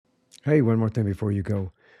Hey, one more thing before you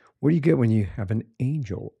go. What do you get when you have an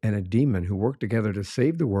angel and a demon who work together to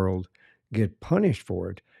save the world, get punished for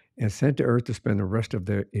it, and sent to Earth to spend the rest of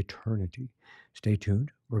their eternity? Stay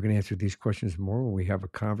tuned. We're going to answer these questions more when we have a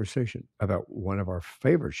conversation about one of our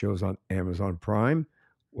favorite shows on Amazon Prime.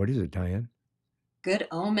 What is it, Diane? Good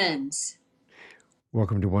Omens.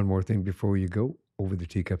 Welcome to One More Thing Before You Go over the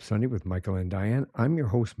Teacup Sunday with Michael and Diane. I'm your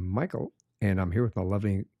host, Michael, and I'm here with my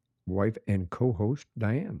lovely wife and co host,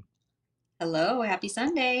 Diane. Hello, happy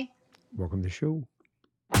Sunday. Welcome to the show.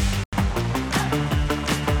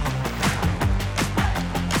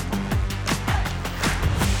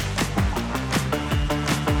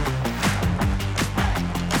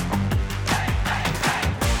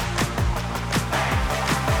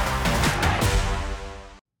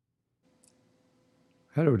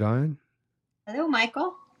 Hello, Diane. Hello,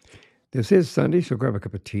 Michael. This is Sunday, so grab a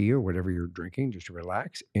cup of tea or whatever you're drinking just to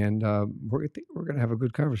relax. And we're going to have a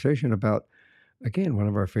good conversation about, again, one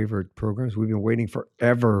of our favorite programs. We've been waiting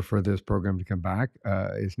forever for this program to come back.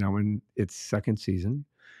 It's now in its second season,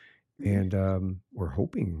 Mhm. and we're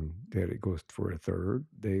hoping that it goes for a third.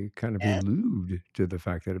 They kind of Yes, allude to the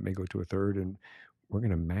fact that it may go to a third, and we're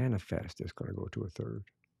going to manifest it's going to go to a third.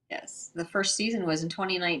 yes. The first season was in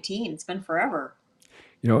 2019. It's been forever.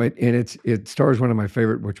 It stars one of my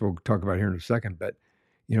favorite, which we'll talk about here in a second. But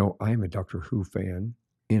I'm a Doctor Who fan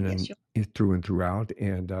Yes, you. through and throughout,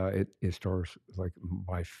 and it stars like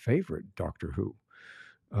my favorite Doctor Who,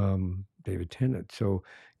 David Tennant. So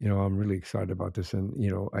I'm really excited about this, and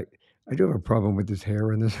I do have a problem with his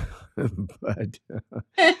hair in this, but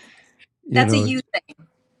you That's a know, you thing.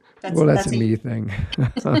 That's well, that's a that's a you. me thing.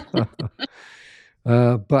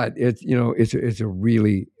 But it's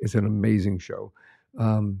an amazing show.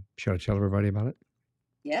 Should I tell everybody about it?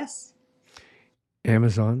 Yes.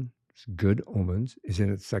 Amazon's Good Omens is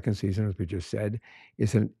in its second season, as we just said.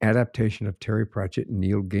 It's an adaptation of Terry Pratchett and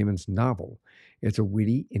Neil Gaiman's novel. It's a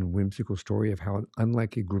witty and whimsical story of how an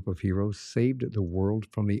unlikely group of heroes saved the world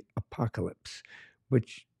from the apocalypse,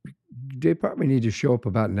 which they probably need to show up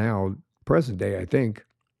about now, present day, I think,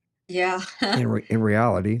 Yeah. in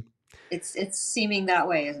reality. It's seeming that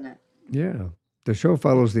way, isn't it? Yeah. The show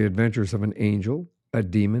follows the adventures of an angel, a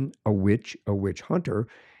demon, a witch hunter,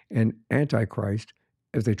 and Antichrist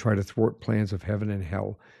as they try to thwart plans of heaven and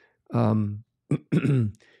hell. Um,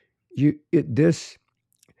 you it this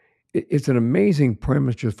it's an amazing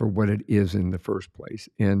premise just for what it is in the first place.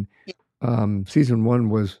 And Yeah. season one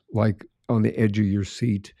was like on the edge of your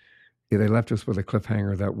seat. Yeah, they left us with a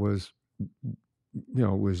cliffhanger that was,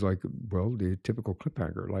 was like, well, the typical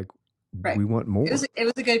cliffhanger. Like, Right. we want It was more. it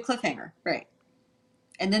was a good cliffhanger, right?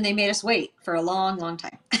 And then they made us wait for a long, long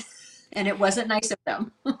time, and it wasn't nice of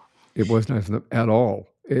them. It was not at all.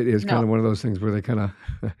 It is kind No. of one of those things where they kind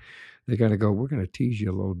of they kind of go, "We're going to tease you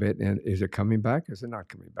a little bit, and is it coming back? Is it not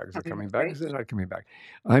coming back? Is it coming back? Right. Is it not coming back?"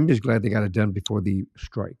 I'm just glad they got it done before the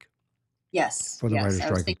strike, Yes. for the Yes. writer I was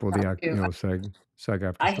strike, and thinking for that the too. SAG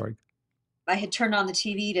after I strike. I had turned on the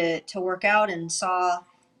TV to work out and saw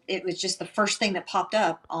it was just the first thing that popped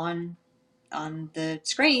up on the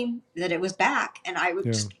screen that it was back, and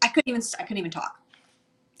Yeah. I couldn't even talk.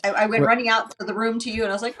 I went Well, running out to the room to you,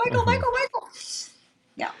 and I was like, Michael, Michael, Michael.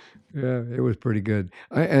 Yeah. yeah, it was pretty good.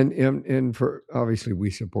 And for obviously we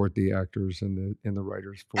support the actors and the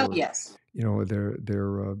writers Oh for yes.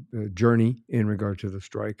 their journey in regard to the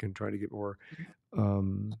strike and trying to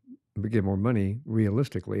um, get more money.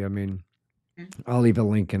 Realistically, I mean, Mhm. I'll leave a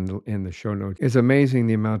link in the show notes. It's amazing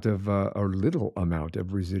the amount of or little amount of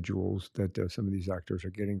residuals that some of these actors are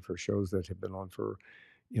getting for shows that have been on for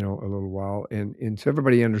a little while, and so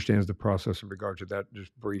everybody understands the process in regard to that.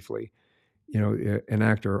 Just briefly, an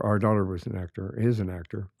actor. Our daughter was an actor. Is an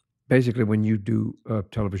actor. Basically, when you do a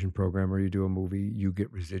television program or you do a movie, you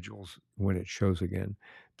get residuals when it shows again.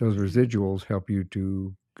 Those Mhm. residuals help you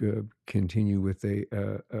to continue with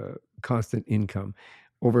a constant income.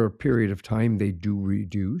 Over a period of time, they do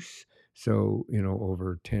reduce. So,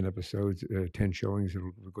 over 10 episodes, 10 showings,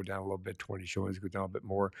 it'll go down a little bit, 20 showings, go down a bit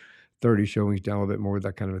more, 30 showings, down a little bit more,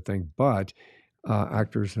 that kind of a thing. But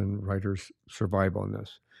actors and writers survive on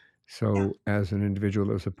this. Yeah. So, as an individual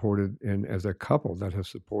that has supported, and as a couple that have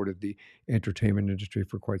supported the entertainment industry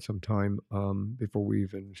for quite some time, before we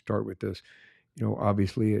even start with this,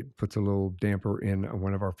 obviously it puts a little damper in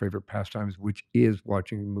one of our favorite pastimes, which is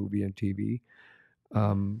watching movie and TV.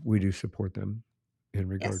 We do support them in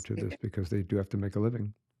regard Yes. to this because they do have to make a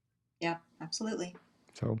living. Yeah. Absolutely.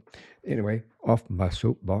 So, anyway, off my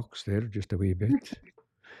soapbox there just a wee bit.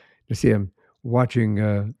 You see, I'm watching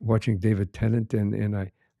David Tennant, and I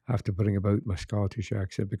have to bring about my Scottish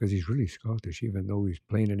accent because he's really Scottish, even though he's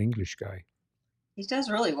playing an English guy. He does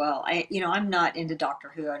really well. I'm not into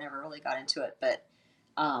Doctor Who. I never really got into it, but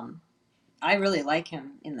um, I really like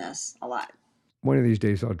him in this a lot. One of these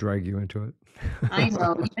days, I'll drag you into it. I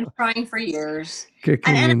know you've been trying for years,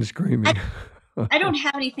 Kicking and and I, screaming. I don't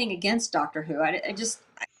have anything against Doctor Who.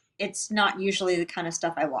 It's not usually the kind of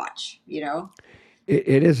stuff I watch.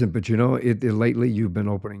 It isn't, but lately you've been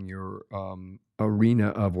opening your arena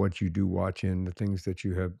of what you do watch in the things that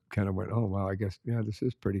you have kind of went, oh wow, I guess yeah, this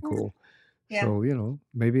is pretty Yeah. cool. Yeah. So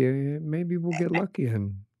maybe we'll get lucky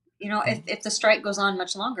and If the strike goes on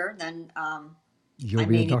much longer, then you'll I be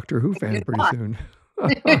a may need Doctor Who to give fan it a pretty watch. soon.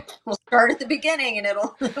 We'll start at the beginning, and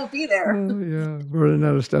it'll be there. Oh yeah, running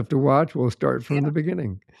out of stuff to watch. We'll start from Yeah. the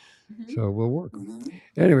beginning, Hmm. so we'll work.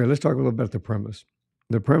 Anyway, let's talk a little about the premise.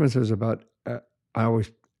 The premise is about I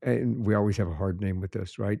always and we always have a hard name with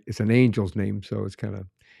this, right? It's an angel's name, so it's kind of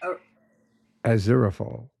Oh,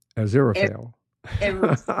 Aziraphale. it, Aziraphale. it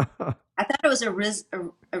was. I thought it was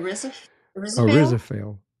Arizafale.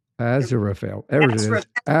 Arizaphale. Aziraphale. There it Azra, is.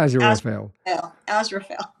 Aziraphale.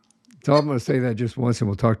 Azraphale. So I'm going to say that just once and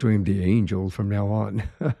we'll talk to him, the angel, from now on.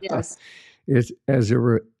 Yes, It's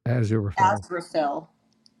Aziraphale. Azraphale.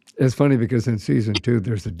 It's funny because in season 2,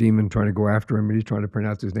 there's a demon trying to go after him and he's trying to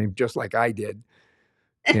pronounce his name just like I did.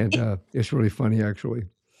 And it's really funny, actually.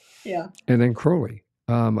 Yeah. And then Crowley.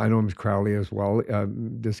 I know him as Crowley as well.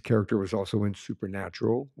 This character was also in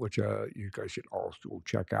Supernatural, which you guys should also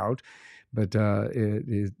check out. But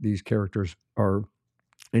these characters are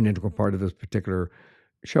an integral part of this particular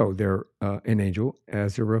show. They're an angel.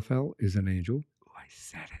 Aziraphale is an angel. Oh, I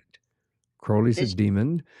said it. Crowley's a Did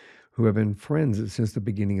demon who have been friends since the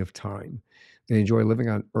beginning of time. They enjoy living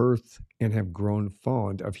on Earth and have grown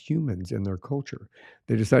fond of humans and their culture.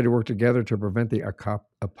 They decide to work together to prevent the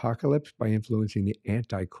apocalypse by influencing the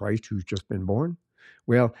Antichrist who's just been born.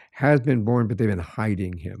 Well, has been born, but they've been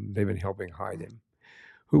hiding him. They've been helping hide him,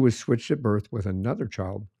 who was switched at birth with another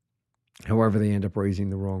child. However, they end up raising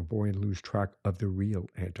the wrong boy and lose track of the real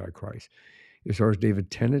Antichrist. It stars David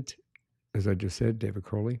Tennant, as I just said, David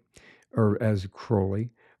Crowley, or as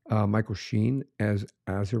Crowley, Michael Sheen as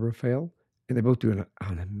Aziraphale, and they both do an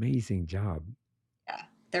amazing job. yeah,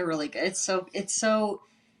 they're really good. It's so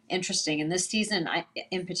interesting. And this season,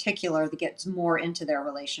 in particular, that gets more into their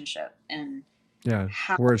relationship and Yeah,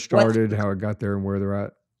 how where it what started, how it got there, and where they're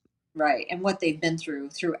at. right and what they've been through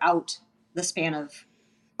throughout the span of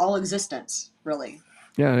all existence, really.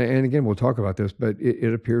 Yeah, and again, we'll talk about this, but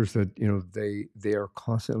it appears that they are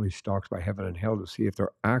constantly stalked by heaven and hell to see if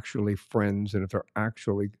they're actually friends and if they're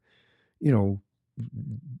actually you know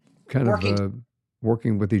kind of Working.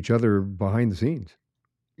 working with each other behind the scenes.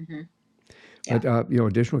 Hmm. Yeah. But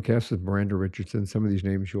additional cast is Miranda Richardson. Some of these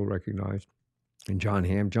names you'll recognize. And John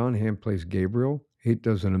Hamm. John Hamm plays Gabriel. He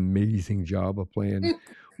does an amazing job of playing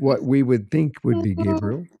what we would think would be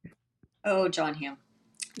Gabriel. Oh, John Hamm.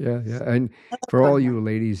 Yeah, yeah. And for John all Hamm. you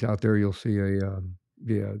ladies out there,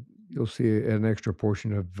 yeah, you'll see an extra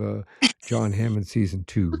portion of John Hamm in season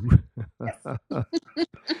 2. Yes.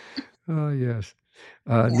 Oh yes,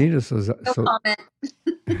 Yeah. Nina No comment.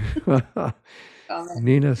 Comment.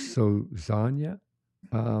 Nina Sozanya,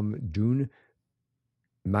 Dune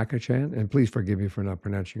Makachan, and please forgive me for not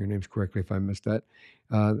pronouncing your names correctly if I missed that.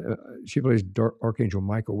 She plays Archangel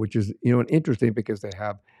Michael, which is an interesting because they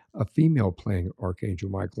have a female playing Archangel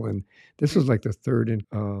Michael, and this is like the third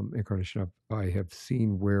incarnation I have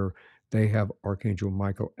seen where they have Archangel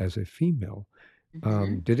Michael as a female.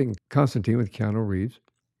 Mm-hmm. Did it in Constantine with Keanu Reeves,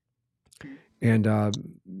 and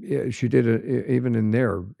yeah, she did it even in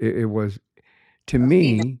there. It was to A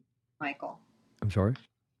female me. Michael. I'm sorry.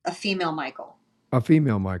 A female Michael. A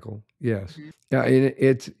female Michael, yes. Hmm. Yeah, and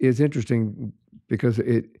it's interesting because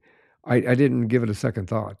I didn't give it a second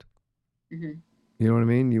thought. Hmm. You know what I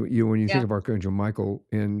mean? You when you think Yeah. of Archangel Michael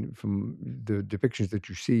and from the depictions that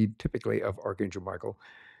you see typically of Archangel Michael,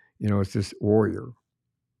 it's this warrior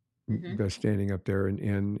Hmm. that's standing up there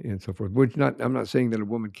and so forth. Which not I'm not saying that a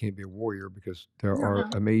woman can't be a warrior because there No, are no.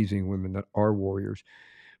 amazing women that are warriors.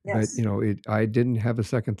 But Yes. I didn't have a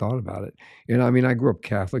second thought about it. And I mean, I grew up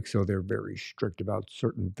Catholic, so they're very strict about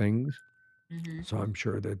certain things. Hmm. So I'm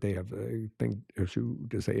sure that they have a thing or two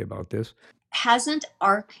to say about this. Hasn't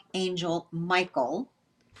Archangel Michael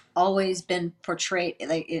always been portrayed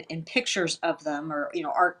like in pictures of them, or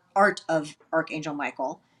art of Archangel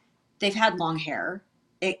Michael? They've had long hair.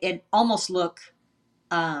 It almost look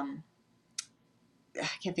um I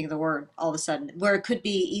can't think of the word all of a sudden, where it could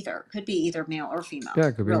be either male or female, Yeah,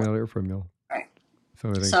 it could be really. male or female. Right.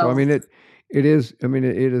 Some of the things. So I So mean, it is. I mean,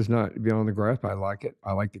 it is not beyond the grasp. I like it.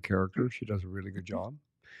 I like the character. She does a really good job.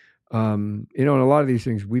 And a lot of these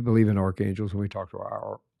things we believe in archangels when we talk to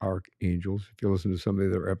archangels. If you listen to some of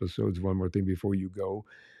the other episodes, one more thing before you go,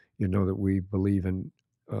 you know that we believe in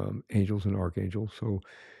angels and archangels. So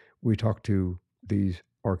we talk to these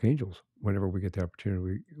archangels whenever we get the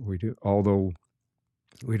opportunity. We do, although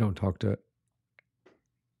we don't talk to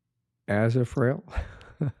Azrael.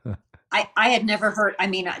 I had never heard. I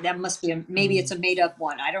mean, that must be maybe it's a made up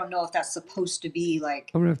one. I don't know if that's supposed to be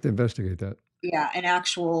like, I'm gonna have to investigate that. yeah, an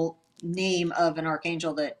actual name of an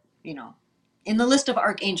archangel that, in the list of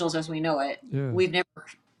archangels as we know it, Yeah, we've never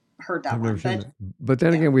heard that I've never one. seen But that. But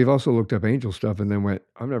then yeah, again, we've also looked up angel stuff and then went,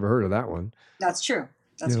 I've never heard of that one. that's true.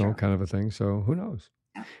 That's true. Kind of a thing. So who knows?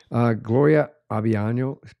 Yeah. Gloria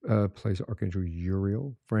Abiano plays Archangel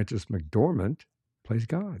Uriel. Frances McDormand plays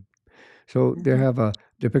God. So they Mhm. have a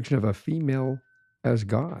depiction of a female as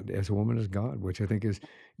God, as a woman as God, which I think is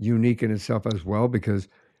unique in itself as well. Because,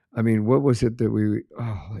 I mean, what was it that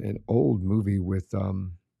an old movie with,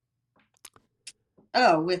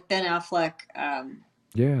 Oh, with Ben Affleck.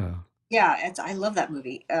 yeah, Yeah, I love that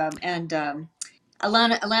movie. And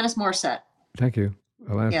Alanis Morissette. thank you,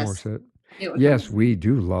 Alanis Yes, Morissette. knew it would come Yes, with. we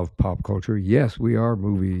do love pop culture. Yes, we are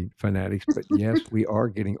movie fanatics, but yes, we are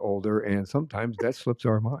getting older, and sometimes that slips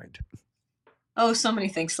our mind. Oh, so many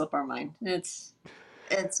things slip our mind. It's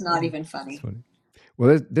not even It's funny. funny.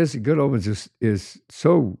 Well, this Good Omens is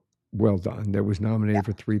so well done. That was Yeah. nominated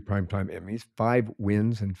for 3 Primetime Emmys, 5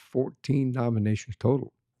 wins, and 14 nominations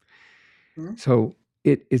total. Mhm. So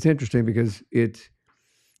it's interesting because it's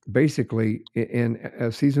basically in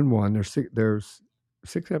season one. There's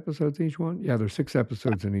 6 episodes in each one. Yeah, there's 6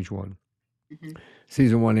 episodes in each one. Mhm.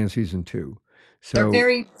 Season one and season two. They're So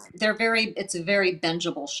very, they're very. It's a very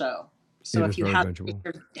bingeable show. So it is if you very haven't, if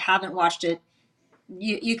bingeable. you haven't watched it,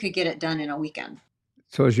 you could get it done in a weekend.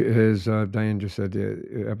 So as Diane just said,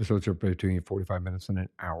 episodes are between 45 minutes and an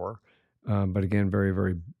hour, but again, very,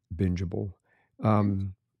 very bingeable.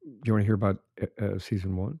 Mhm. Do you want to hear about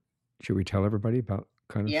season one? Should we tell everybody about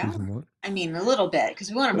kind of Yeah, season one? I mean a little bit because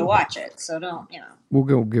we want A them to little bit. watch it. So don't, We'll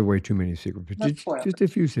go give away too many secrets, but let's spoil just it. a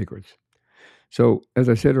few secrets. So, as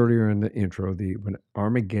I said earlier in the intro, the when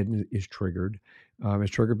Armageddon is triggered,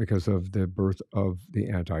 it's triggered because of the birth of the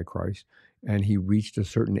Antichrist, and he reached a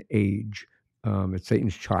certain age. It's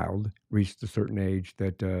Satan's child reached a certain age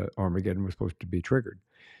that Armageddon was supposed to be triggered.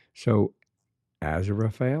 So,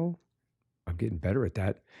 Azrael, I'm getting better at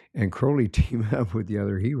that, and Crowley team up with the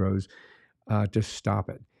other heroes to stop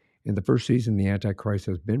it. In the first season, the Antichrist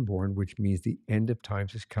has been born, which means the end of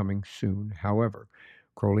times is coming soon. However,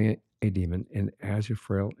 Crowley, a demon, and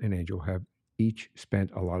Azrael, an angel, have each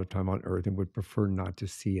spent a lot of time on Earth and would prefer not to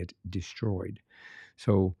see it destroyed.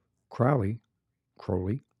 So Crowley,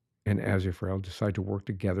 and Azrael decide to work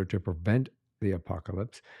together to prevent the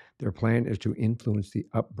apocalypse. Their plan is to influence the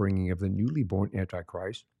upbringing of the newly born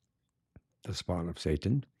Antichrist, the spawn of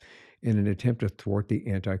Satan, in an attempt to thwart the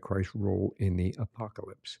Antichrist's role in the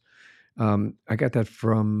apocalypse. I got that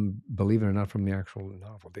from, believe it or not, from the actual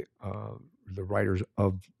novel, the writers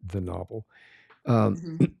of the novel. Hmm.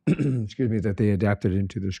 Excuse me, that they adapted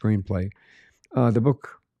into the screenplay. The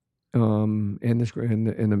book and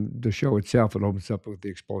the show itself, it opens up with the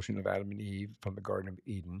expulsion of Adam and Eve from the Garden of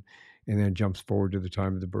Eden, and then jumps forward to the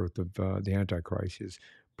time of the birth of the Antichrist. His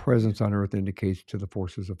presence on Earth indicates to the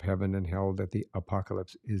forces of heaven and hell that the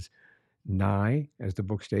apocalypse is nigh, as the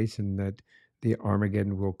book states, and that the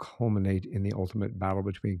Armageddon will culminate in the ultimate battle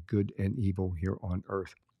between good and evil here on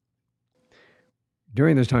Earth.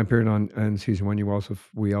 During this time period in season one,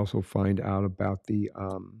 we also find out about the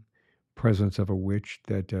presence of a witch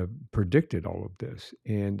that predicted all of this,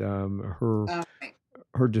 and Right.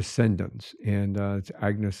 her descendants, and it's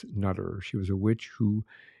Agnes Nutter. She was a witch who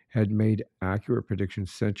had made accurate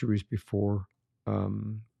predictions centuries before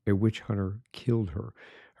a witch hunter killed her.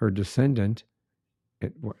 Her descendant,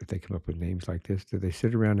 if they come up with names like this, do they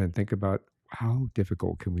sit around and think about how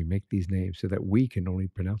difficult can we make these names so that we can only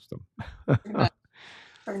pronounce them? Pretty much.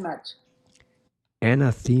 Pretty much.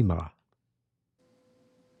 Anathema.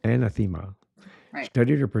 Anathema Right.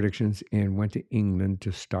 studied her predictions and went to England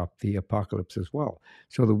to stop the apocalypse as well.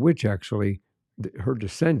 So the witch actually, her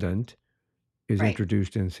descendant is Right.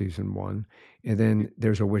 introduced in season one, and then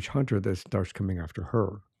there's a witch hunter that starts coming after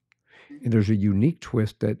her. Mhm. And there's a unique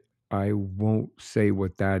twist that I won't say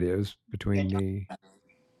what that is Yeah, between the.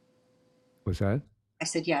 Was that? I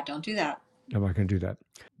said, yeah, don't do that. I'm not going to do that.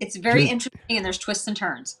 It's very Just interesting and there's twists and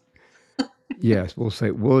turns. yes, we'll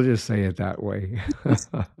just say it that way.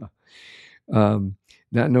 um,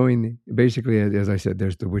 Not knowing, basically, as I said,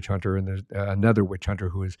 there's the witch hunter, and there's another witch hunter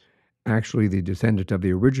who is actually the descendant of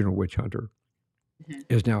the original witch hunter, Mhm.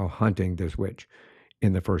 is now hunting this witch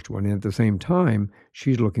in the first one. And at the same time,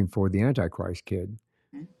 she's looking for the Antichrist kid.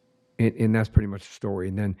 and that's pretty much the story.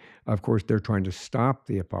 And then, of course, they're trying to stop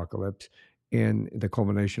the apocalypse, and the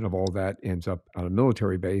culmination of all that ends up on a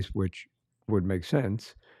military base, which would make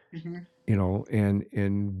sense, Hmm.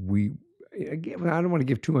 and we again, I don't want to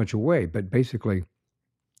give too much away, but basically,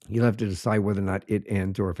 you'll have to decide whether or not it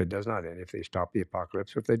ends or if it does not end, if they stop the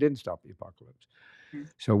apocalypse or if they didn't stop the apocalypse.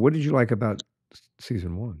 So, what did you like about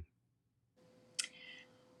season one?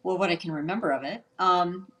 Well, what I can remember of it,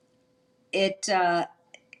 it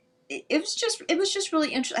it was just really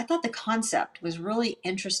interesting. I thought the concept was really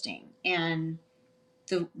interesting, and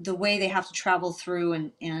the way they have to travel through,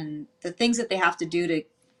 and the things that they have to do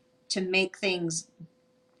to make things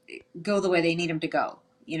go the way they need them to go.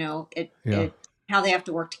 You know, Yeah, it how they have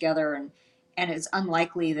to work together, and it's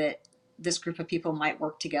unlikely that this group of people might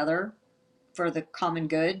work together for the common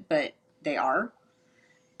good, but they are.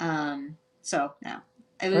 So no,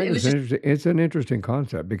 right. it was just It's an interesting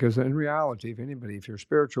concept because in reality, if anybody, if you're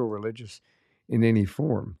spiritual, religious in any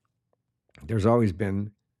form, there's always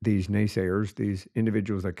been these naysayers, these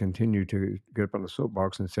individuals that continue to get up on the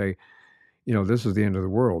soapbox and say, this is the end of the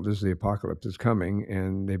world. This is the apocalypse is coming,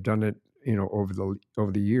 and they've done it. Over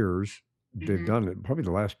the years, they've mhm. done it. Probably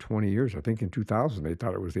the last 20 years. I think in 2000 they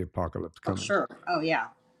thought it was the apocalypse Oh coming. sure, oh yeah,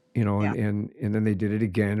 And yeah, and then they did it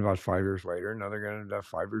again about 5 years later. Now they're going to do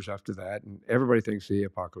 5 years after that, and everybody thinks the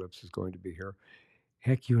apocalypse is going to be here.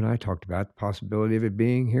 Heck, you and I talked about the possibility of it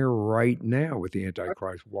being here right now with the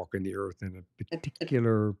Antichrist walking the earth in a the,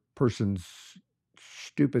 particular person's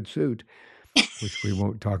stupid suit, which we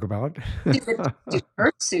won't talk about. stupid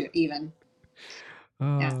Earth suit even.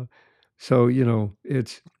 Yeah, uh, so,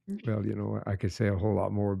 it's, well, I could say a whole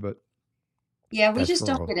lot more, but yeah. We that's just for a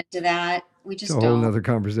don't whole, get into that. We it's a just whole don't. nother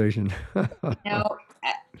conversation. You know,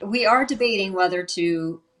 we are debating whether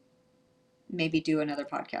to maybe do another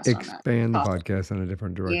podcast on that Expand the topic. podcast in a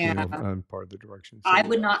different direction. Yeah, I'm part of the direction. So, I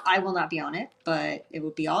would yeah, not. I will not be on it, but it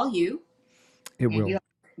would be all you, it and will.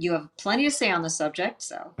 you have plenty to say on the subject.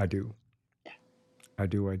 So I do. I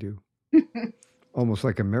do. I do. Almost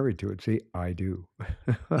like I'm married to it. See, I do.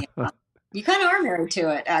 yeah, you kind of are married to it,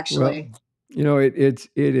 Well, actually. it's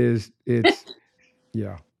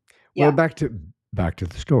yeah. Well, Yeah. back to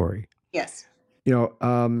the story. Yes.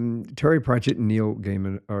 Terry Pratchett and Neil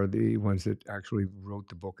Gaiman are the ones that actually wrote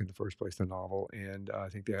the book in the first place, the novel, and I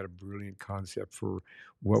think they had a brilliant concept for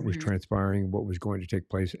what was Hmm. transpiring, what was going to take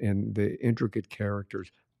place, and the intricate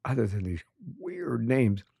characters, other than these weird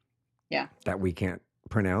names Yeah. that we can't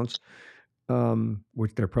pronounce,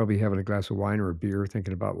 which they're probably having a glass of wine or a beer,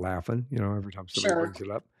 thinking about laughing, every time somebody Sure. brings it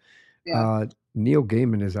up. Yeah. Uh, Neil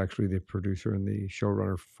Gaiman is actually the producer and the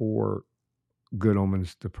showrunner for Good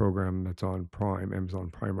Omens, the program that's on Prime, Amazon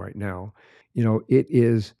Prime right now. It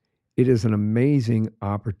is an amazing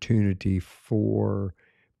opportunity for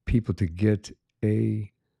people to get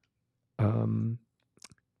a um,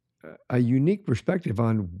 a unique perspective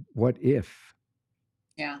on what if.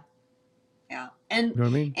 Yeah. Yeah. You know what I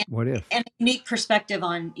mean? And What if? and a unique perspective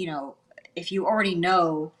on, if you already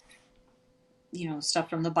know, stuff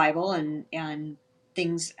from the Bible, and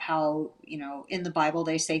things, how, in the Bible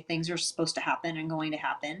they say things are supposed to happen and going to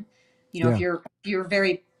happen. Yeah, If you're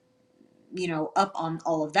very, up on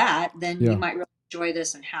all of that, then you yeah, might really enjoy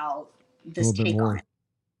this and how a this little bit take on more. it.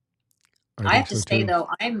 I I think have to so say too. though,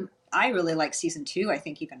 I really like season 2, I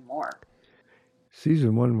think even more.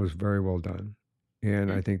 Season one was very well done.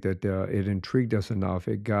 And I Mhm. think that it intrigued us enough.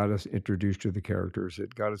 It got us introduced to the characters.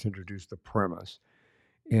 It got us introduced to the premise.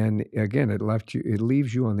 And again, it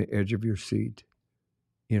leaves you on the edge of your seat,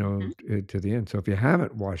 Mhm. to the end. So if you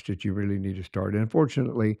haven't watched it, you really need to start. And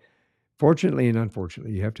fortunately and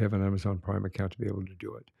unfortunately, you have to have an Amazon Prime account to be able to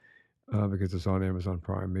do it because it's on Amazon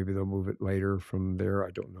Prime. Maybe they'll move it later from there.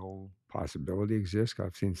 I don't know. Possibility exists.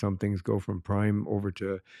 I've seen some things go from Prime over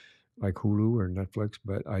to like Hulu or Netflix,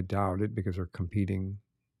 but I doubt it because they're competing,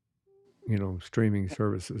 streaming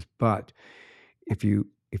services. But if you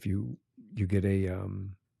get a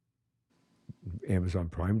Amazon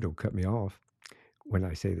Prime, don't cut me off when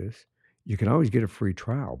I say this. You can always get a free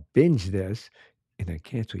trial. Binge this and then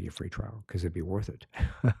cancel your free trial because it'd be worth it.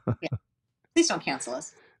 Yeah. Please don't cancel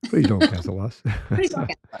us. Please don't cancel us. Please don't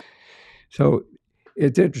cancel us. So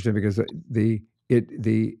it's interesting because the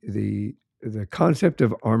concept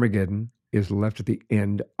of Armageddon is left at the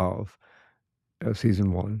end of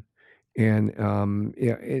season one. And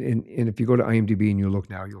yeah, and if you go to IMDb and you look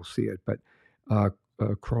now, you'll see it. But uh,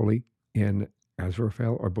 Crowley and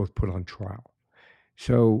Azrael are both put on trial.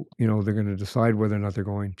 So they're going to decide whether or not what they're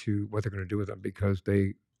going to do with them because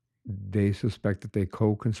they suspect that they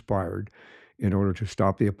co-conspired in order to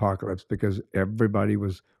stop the apocalypse because everybody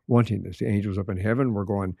was wanting this. The angels up in heaven were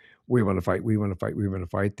going, we want to fight, we want to fight, we want to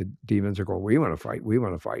fight. The demons are going, we want to fight, we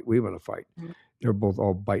want to fight, we want to fight. Mhm. They're both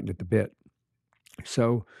all biting at the bit.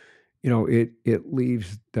 So, it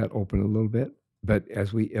leaves that open a little bit. But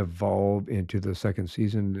as we evolve into the second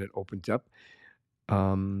season, it opens up.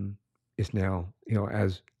 Um, it's now,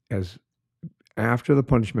 as after the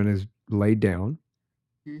punishment is laid down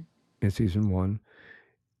Mhm. in season one,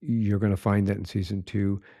 you're going to find that in season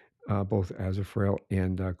two, both Azrael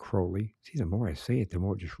and Crowley. See, the more I say it, the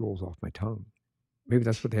more it just rolls off my tongue. Maybe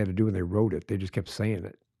that's what they had to do when they wrote it. They just kept saying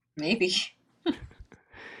it. Maybe. They're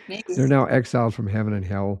Maybe. now exiled from heaven and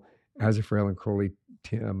hell. Azrael and Crowley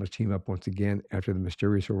must team up once again after the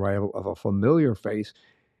mysterious arrival of a familiar face.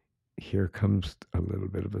 Here comes a little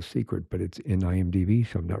bit of a secret, but it's in IMDb,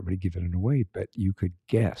 so I'm not really giving it away. But you could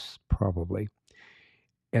guess, probably,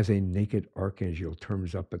 as a naked archangel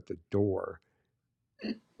turns up at the door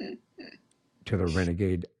to the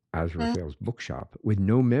renegade Azrael's bookshop with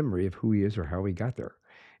no memory of who he is or how he got there.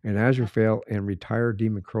 And Azrael and retired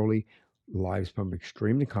Demon Crowley, lives become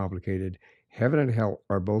extremely complicated. Heaven and hell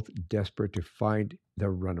are both desperate to find the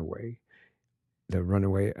runaway. The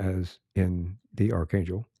runaway, as in the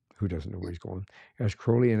archangel, who doesn't know where he's going. As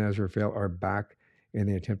Crowley and Azrael are back in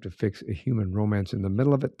the attempt to fix a human romance, in the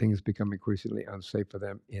middle of it, things become increasingly unsafe for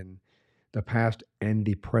them in the past and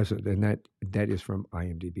the present, and that is from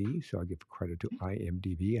IMDb. So I give credit to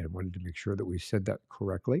IMDb. I wanted to make sure that we said that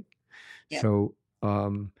correctly. Yep. So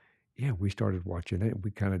yeah, we started watching it.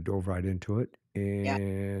 We kind of dove right into it, Yeah.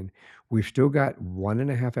 and we've still got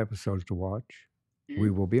 1.5 episodes to watch. We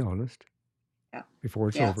Mhm. will be honest Yeah. before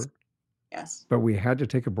it's Yes. over, Yes. but we had to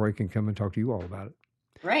take a break and come and talk to you all about it.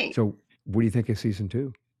 Right. So what do you think of season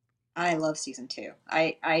two? I love season two.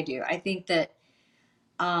 I do. I think that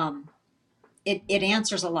um, it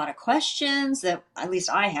answers a lot of questions that at least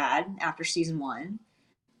I had after season one.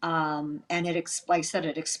 And like I said,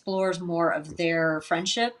 it explores more of their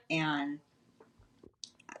friendship and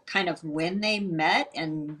kind of when they met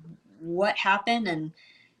and what happened,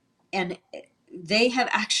 and they have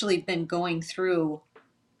actually been going through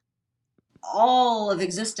all of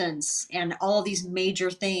existence and all these major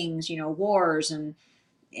things, wars and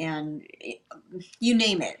you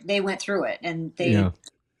name it, they went through it, and Yeah.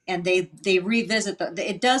 they revisit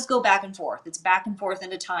it does go back and forth. It's back and forth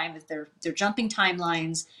into time. They're jumping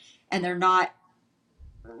timelines, and they're not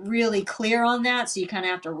really clear on that, so you kind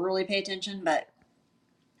of have to really pay attention. But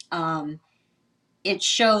um, it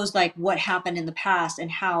shows like what happened in the past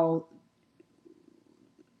and how,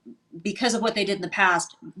 because of what they did in the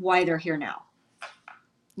past, why they're here now,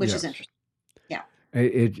 which is Yes. interesting. Yeah.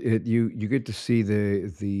 You get to see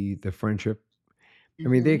the friendship. I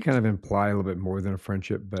mean, they Hmm. kind of imply a little bit more than a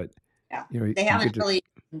friendship, but Yeah. They you haven't get to really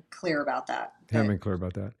been clear about that, haven't but been clear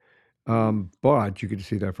about that. mhm. But you get to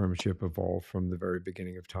see that friendship evolve from the very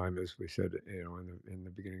beginning of time, as we said, in the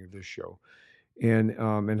beginning of this show, and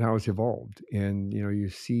how it's evolved. And you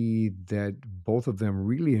see that both of them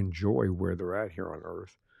really enjoy where they're at here on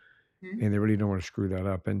Earth, Mhm. and they really don't want to screw that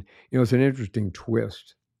up. And it's an interesting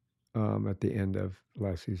twist at the end of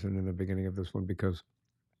last season and the beginning of this one because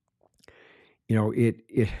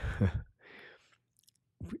it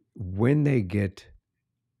when they get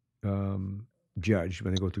um, judged,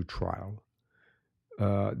 when they go through trial.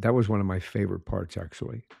 That was one of my favorite parts,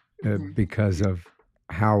 actually, Mhm. because of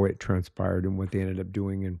how it transpired and what they ended up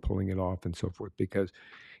doing and pulling it off and so forth. Because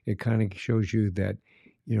it kind of shows you that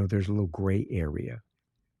there's a little gray area.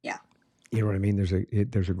 Yeah. You know what I mean? There's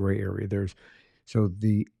a gray area. So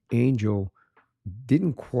the angel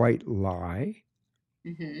didn't quite lie,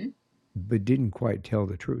 Hmm. but didn't quite tell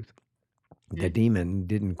the truth. The Hmm. demon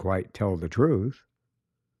didn't quite tell the truth,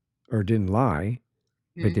 or didn't lie,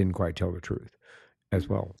 but Hmm. didn't quite tell the truth as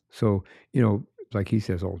Hmm. well. So, you know, like he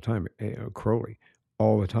says all the time, Crowley,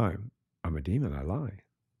 all the time, I'm a demon, I lie.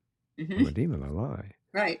 Hmm. I'm a demon, I lie.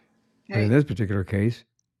 Right. But in Right. this particular case,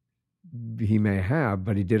 he may have,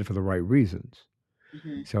 but he did it for the right reasons.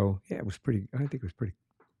 Hmm. So, yeah, I think it was pretty,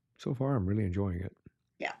 so far, I'm really enjoying it.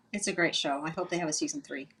 Yeah. It's a great show. I hope they have a season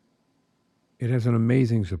three. It has an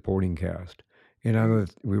amazing supporting cast. And I Mm. know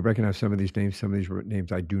that we recognize some of these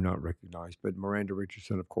names I do not recognize, but Miranda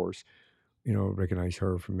Richardson, of course, recognize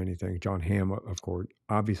her from many things. John Hamm, of course,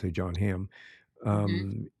 obviously John Hamm,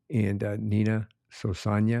 Hmm. and Nina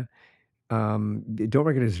Sosanya. Don't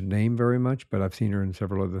recognize her name very much, but I've seen her in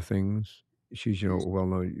several other things. She's, a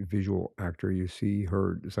well-known visual actor. You see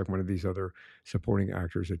her; it's like one of these other supporting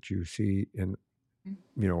actors that you see in,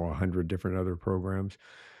 100 different other programs.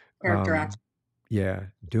 Character Um, actor. yeah,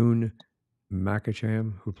 Dune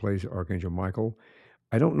Makacham, who plays Archangel Michael.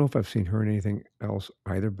 I don't know if I've seen her in anything else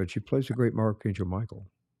either, but she plays a great Archangel Michael,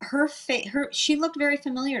 Her she looked very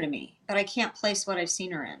familiar to me, but I can't place what I've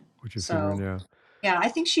seen her in. which you've seen her in, So yeah. yeah, I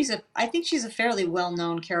think she's a fairly well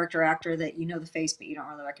known character actor that you know the face, but you don't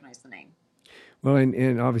really recognize the name. Well,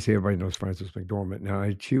 and obviously everybody knows Frances McDormand. Now,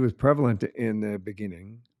 she was prevalent in the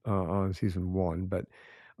beginning on season one, but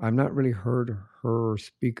I've not really heard her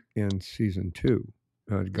speak in season two.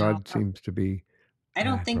 No, God seems to be, I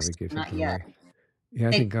don't think so. probably gave Not something yet. away. Yeah,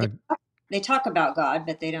 I think They God, they talk about God,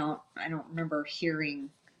 but they don't. I don't remember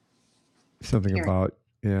something hearing. about,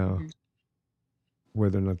 yeah, Mhm.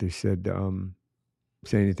 whether or not they said,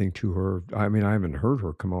 say anything to her. I mean, I haven't heard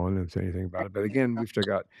her come on and say anything I about it, but don't think again,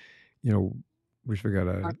 so. you know, we still got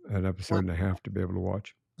Or an episode one. and a half to be able to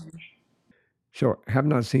watch. So, have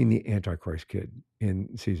not seen the Antichrist kid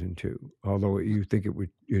in season two, although you think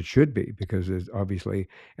it should be because it's obviously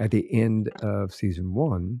at the end of season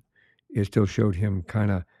one, it still showed him kind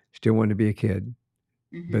of still wanting to be a kid,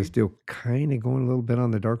 but Hmm. still kind of going a little bit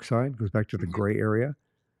on the dark side. Goes back to the Hmm. gray area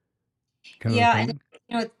kind of a Yeah, and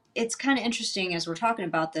thing. it's kind of interesting as we're talking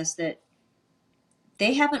about this that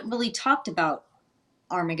they haven't really talked about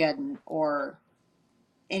Armageddon or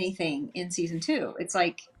anything in season two. It's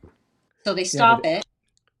like so they Yeah, stop it,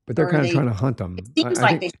 but they're or kind of they trying to hunt it them. seems I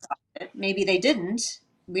like think they stopped it. Maybe they didn't.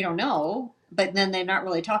 We don't know. But then they're not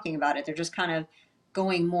really talking about it. They're just kind of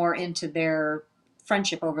going more into their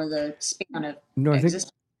friendship over the span of no,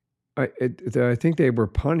 existence. I think they were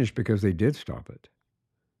punished because they did stop it,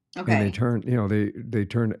 and they Okay. turned they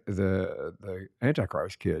turned the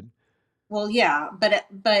Antichrist kid. Well, yeah, but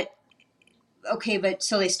okay, but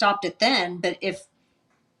so they stopped it then. But if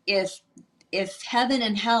if heaven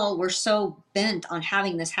and hell were so bent on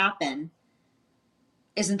having this happen,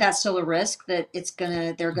 isn't that still a risk that Well,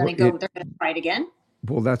 it they're gonna try it again?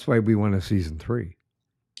 well that's why we want a season three.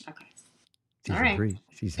 Okay. All right.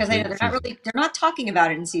 Season Because I know three, season. they're not talking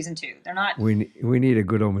about it in season two. They're not. We need a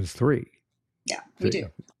Good Omens three. Yeah, we See, do.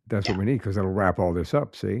 that's what Yeah. we need because it'll wrap all this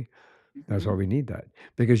up. See, that's why Hmm. we need that.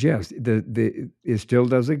 Because yes, the it still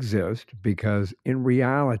does exist because in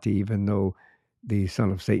reality, even though the son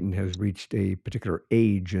of Satan has reached a particular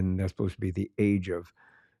age, and that's supposed to be the age of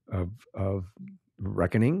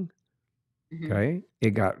reckoning. Hmm. Okay,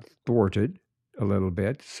 it got thwarted a little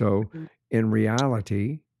bit. So Hmm. in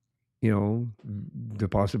reality, the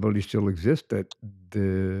possibility still exists that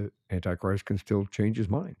the Antichrist can still change his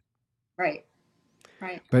mind. Right.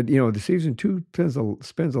 Right. But the season two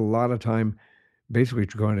spends a lot of time basically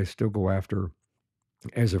trying to still go after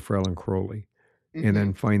Azrael and Crowley, and Hmm.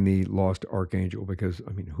 then find the lost archangel. Because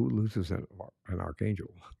I mean, who loses an archangel?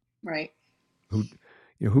 Right. Who,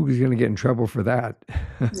 who's going to get in trouble for that?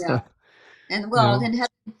 Yeah. And you well, know, then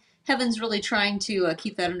heaven's really trying to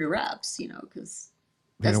keep that under wraps, because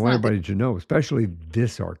they don't that's want not the. everybody to know, especially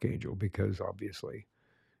this archangel, because obviously,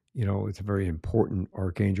 it's a very important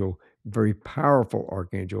archangel, very powerful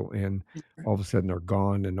archangel, and all of a sudden they're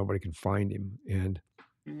gone and nobody can find him. And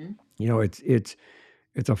Mhm.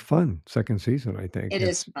 it's a fun second season. I think It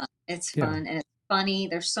is it's fun. It's yeah, fun and it's funny.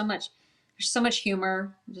 There's so much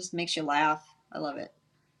humor. It just makes you laugh. I love it.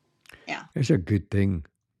 Yeah. it's a good thing.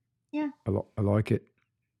 Yeah. I like it.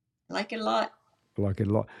 I like it a lot. I like it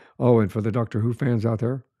a lot. Oh, and for the Doctor Who fans out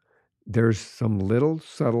there, there's some little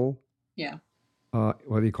subtle, Yeah.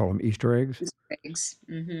 what do you call them, Easter eggs Easter eggs.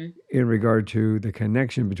 Hmm. in regard to the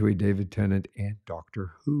connection between David Tennant and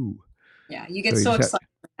Doctor Who. Yeah. You So get you so just have, excited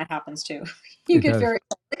when that happens too. You it get does. very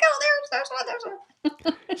excited. Like, oh, there's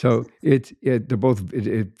one. So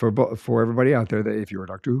they're both for everybody out there that if you're a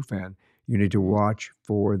Doctor Who fan, you need to Mhm. watch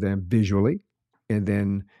for them visually, and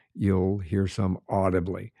then you'll hear some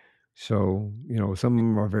audibly. So some of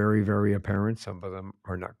them are very very apparent. Some of them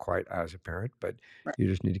are not quite as apparent, but Right. you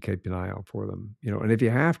just need to keep an eye out for them. And if you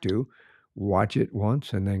have to, watch it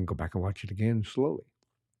once and then go back and watch it again slowly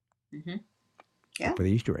Hmm. Yeah. for the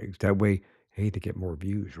Easter eggs. That way, hey, they get more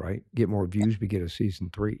views, right? Get more views, we get a season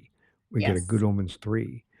three. We get a Good Yes. Omens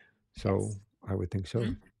 3. So Yes. I would think so.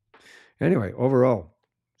 Mhm. Anyway, overall,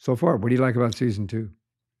 so far, what do you like about season two?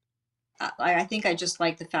 I think I just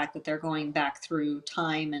like the fact that they're going back through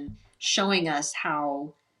time and showing us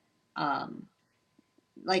how, um,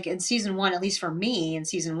 like in season one, at least for me, in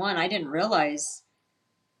season one, I didn't realize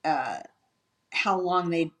uh, how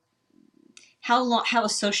long how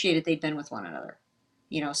associated they'd been with one another.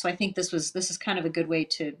 So I think this is kind of a good way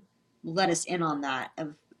to let us in on that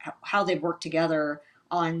of how they've worked together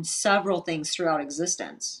on several things throughout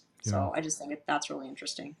existence. Yeah, So I just think that's really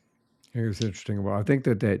interesting. here's interesting. Well, I think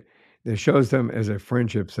that shows them as a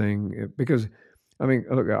friendship thing because, I mean,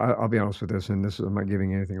 look, I'll be honest with this, and I'm not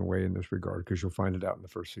giving anything away in this regard because you'll find it out in the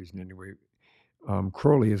first season anyway.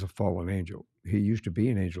 Crowley is a fallen angel. He used to be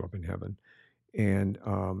an angel up in heaven, and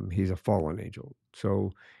he's a fallen angel.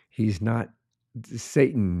 So he's not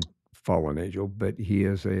Satan fallen angel, but he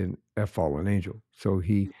is a fallen angel. So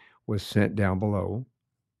he was sent down below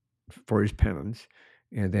for his penance,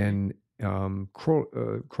 and Mhm. then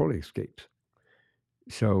Crowley escapes.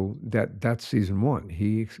 So that's season one.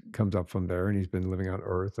 He comes up from there, and he's been living on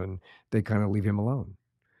Earth, and they kind of leave him alone,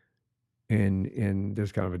 and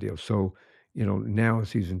this kind of a deal. So now in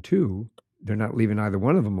season two, they're not leaving either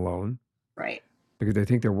one of them alone Right. because they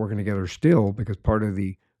think they're working together still because part of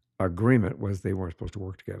the agreement was they weren't supposed to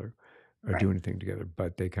work together or Right. do anything together,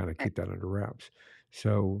 but they kind of Right. keep that under wraps.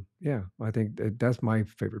 So yeah, I think that's my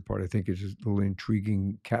favorite part. I think it's just a little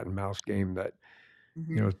intriguing cat and mouse game that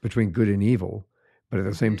Hmm. it's between good and evil, but at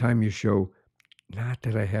the same Hmm. time you show not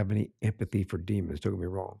that I have any empathy for demons. Don't get me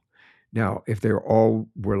wrong. Now, if they all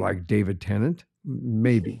were like David Tennant,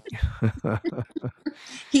 maybe.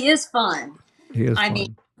 He is fun. He is I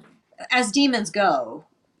mean, fun. as demons go,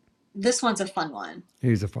 this one's a fun one.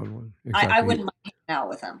 He's a fun one. I Exactly. wouldn't mind hanging out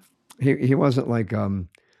with him. He wasn't like and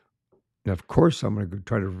of course, I'm going to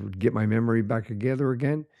try to get my memory back together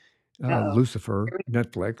again. Uh-oh. Lucifer,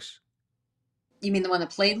 Netflix, You mean the one that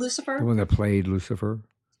played the Lucifer? one that played Lucifer.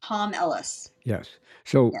 Tom Ellis. Yes.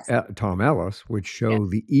 So Yes. Tom Ellis would Yeah. show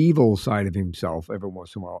the evil side of himself every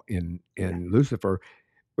once in a while Yeah. in Lucifer,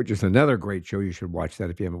 which is another great show. You should watch that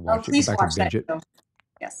if you haven't Oh, watched it. Go please back and watch that binge it. show.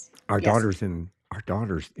 Yes. Our Yes.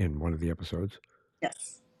 daughter's in one of the episodes.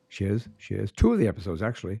 Yes. She is. She is. Two of the episodes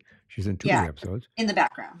actually. She's in two of Yeah. the episodes. In the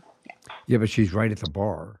background. Yeah. Yeah, but she's right at the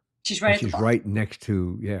bar, She's right and at the she's bar. right next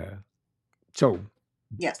to yeah. So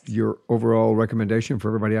Yes. your overall recommendation for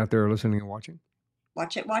everybody out there listening and watching?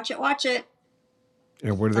 Watch it. Watch it. Watch it.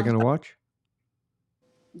 And what are they Thumbs going to up. watch?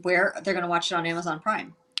 Where they're going to watch it on Amazon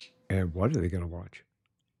Prime. And what are they going to watch?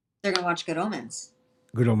 They're going to watch Good Omens.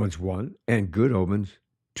 Good Omens 1 and Good Omens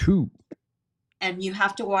 2. And you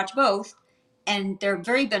have to watch both. And they're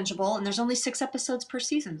very bingeable. And there's only 6 episodes per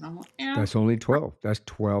season. So, That's only 12. That's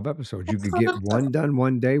 12 episodes. You that's could 12 get episodes. one done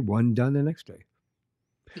one day, one done the next day.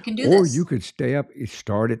 You can do Or you this. could stay up,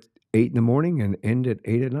 start at 8 in the morning and end at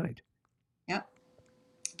 8 at night. Yep.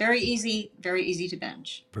 Very easy to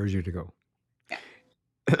binge. Very easy to go.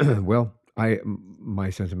 Yeah. Well, my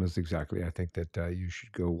sentiment is exactly. I think that you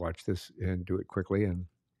should go watch this and do it quickly. And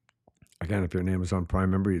again, if you're an Amazon Prime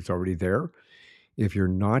member, it's already there. If you're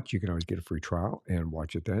not, you can always get a free trial and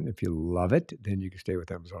watch it then. If you love it, then you can stay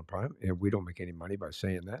with Amazon Prime. And we don't make any money by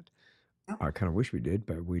saying that. Yep. I kind of wish we did,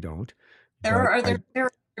 but we don't. There But are there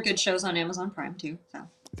are good shows on Amazon Prime too. So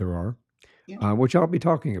there are, yeah. which I'll be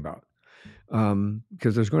talking about.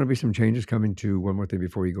 Because there's going to be some changes coming to One More Thing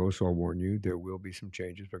Before You Go. So I'll warn you, there will be some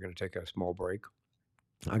changes. We're going to take a small break.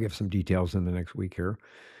 I'll give some details in the next week here.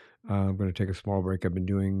 I'm going to take a small break.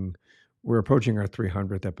 We're approaching our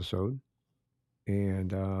 300th episode. And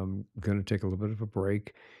going to take a little bit of a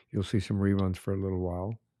break. You'll see some reruns for a little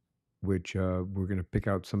while, which we're going to pick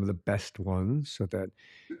out some of the best ones so that,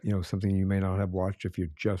 something you may not have watched if you're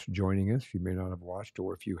just joining us, you may not have watched,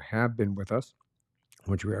 or if you have been with us,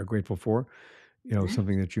 which we are grateful for, Mhm.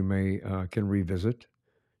 something that you may can revisit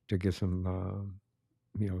to get some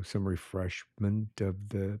refreshment of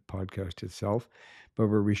the podcast itself. But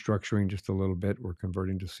we're restructuring just a little bit. We're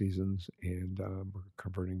converting to seasons and we're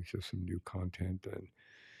converting to some new content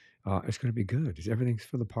and it's going to be good. Everything's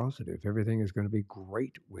for the positive. Everything is going to be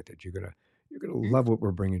great with it. You're gonna Mhm. love what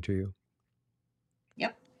we're bringing to you.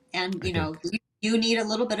 Yep. And I think you need a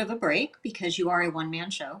little bit of a break because you are a one-man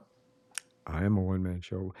show. I am a one man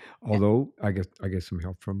show. Yeah. Although I get some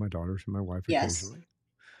help from my daughters and my wife Yes. occasionally.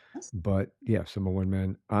 Yes. But yes, I'm a one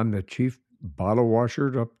man. I'm the chief bottle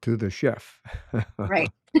washer up to the chef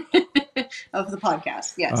Right. Of the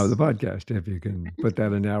podcast. of the Yes. podcast, if you can put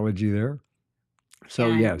that analogy there. So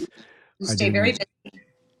And yes, you I stay do very need busy.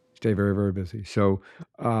 stay very, very busy. So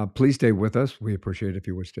please stay with us. We appreciate it if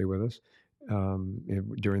you would stay with us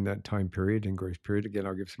during that time period and grace period. Again,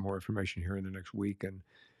 I'll give some more information here in the next week, and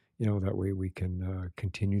that way we can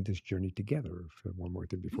continue this journey together. For one more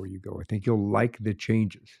thing before you go, I think you'll like the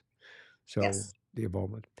changes. So Yes. the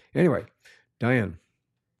involvement. Anyway, Diane.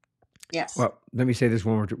 Yes. Well, let me say this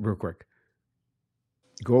one more real quick.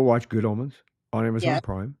 Go watch Good Omens on Amazon Yes.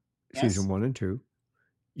 Prime, season Yes. 1 and 2.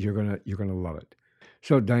 You're gonna love it.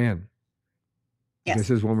 So Diane, this Yes.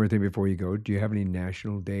 is one more thing before you go. Do you have any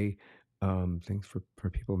National Day things for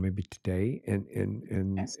people maybe today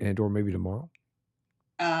Yes. and or maybe tomorrow?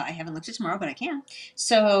 I haven't looked at tomorrow, but I can.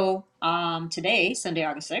 So today, Sunday,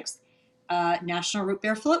 August 6th, National Root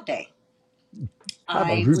Beer Float Day. How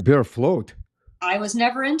about I root was beer float? I was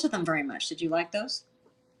never into them very much. Did you like those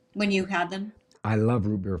when you had them? I love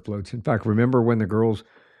root beer floats. In fact, remember when the girls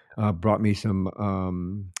brought me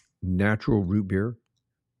some natural root beer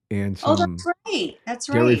and Oh, some that's right. That's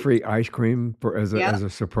right. dairy-free ice cream for Yep. as a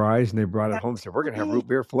surprise, and they brought it home and That's said, "We're gonna have right. root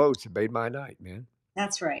beer floats." It made my night, man.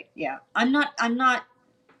 That's right. Yeah. I'm not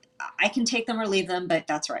I can take them or leave them, but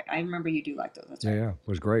that's right. I remember you do like those. That's Yeah, right. yeah, it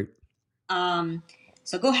was great. Um,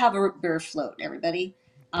 so go have a root beer float, everybody.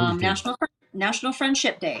 Please do. National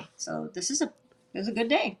Friendship Day. So this is a good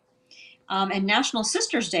day. And National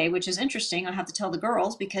Sisters Day, which is interesting. I have to tell the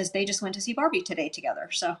girls because they just went to see Barbie today together.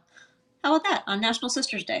 So how about that on National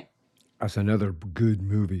Sisters Day? That's another good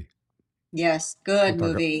movie. Yes, We'll good talk.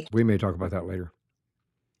 movie. We may talk about that later.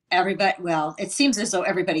 Everybody, well, it seems as though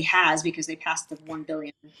everybody has because they passed the Yeah. $1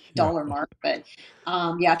 billion mark. But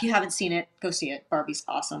yeah, if you haven't seen it, go see it. Barbie's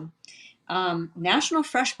awesome. National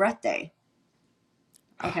Fresh Breath Day.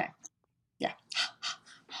 Okay, yeah.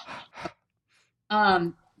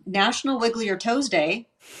 National Wiggle Your Toes Day.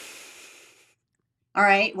 All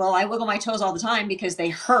right. Well, I wiggle my toes all the time because they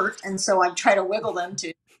hurt, and so I try to wiggle them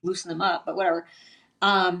to loosen them up. But whatever.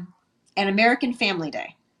 And American Family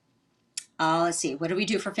Day. Let's see. What do we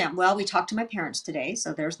do for family? Well, we talked to my parents today,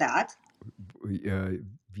 so there's that. Uh,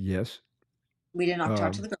 yes. We did not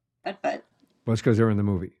talk to Um, the girls yet, but well, it's because they're in the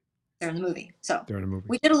movie. they're in the movie. So They're in the movie.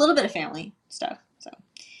 we did a little bit of family stuff. So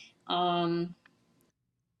um,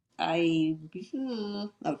 I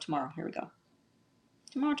oh tomorrow. Here we go.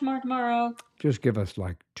 Tomorrow. Just give us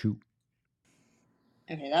like 2.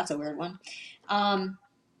 Okay, that's a weird one. Um,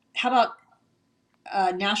 how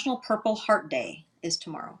about National Purple Heart Day is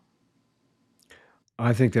tomorrow.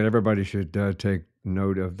 I think that everybody should take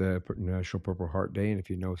note of the National Purple Heart Day, and if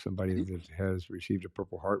you know somebody Mhm. that has received a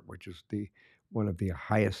Purple Heart, which is the one of the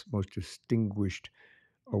highest, most distinguished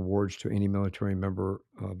awards to any military member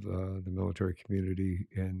of the military community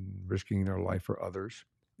and risking their life for others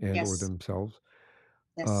and or Yes, themselves.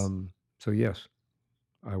 yes, Um, so yes,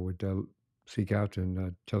 I would seek out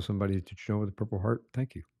and tell somebody that you know with a Purple Heart,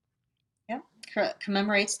 thank you. yeah.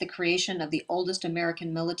 Commemorates the creation of the oldest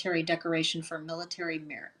American military decoration for military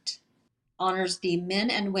merit. Honors the men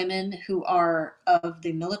and women who are of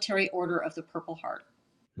the Military Order of the Purple Heart.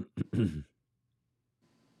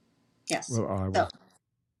 Yes. Well, So,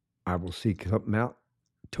 I will seek something out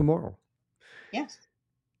tomorrow. yes.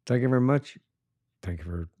 Thank you very much. Thank you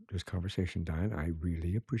for this conversation, Diane. I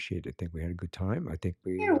really appreciate it. I think we had a good time. I think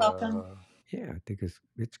You're welcome. yeah, I think it's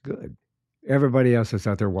good. Everybody else that's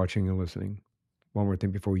out there watching and listening, one more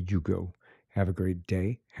thing before you go. Have a great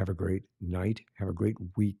day. Have a great night. Have a great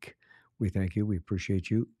week. We thank you. We appreciate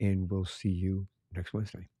you. And we'll see you next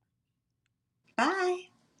Wednesday. Bye.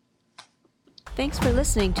 Thanks for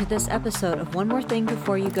listening to this episode of One More Thing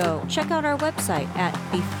Before You Go. Check out our website at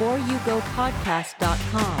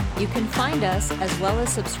beforeyougopodcast.com. You can find us as well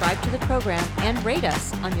as subscribe to the program and rate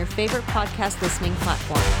us on your favorite podcast listening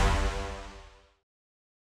platform.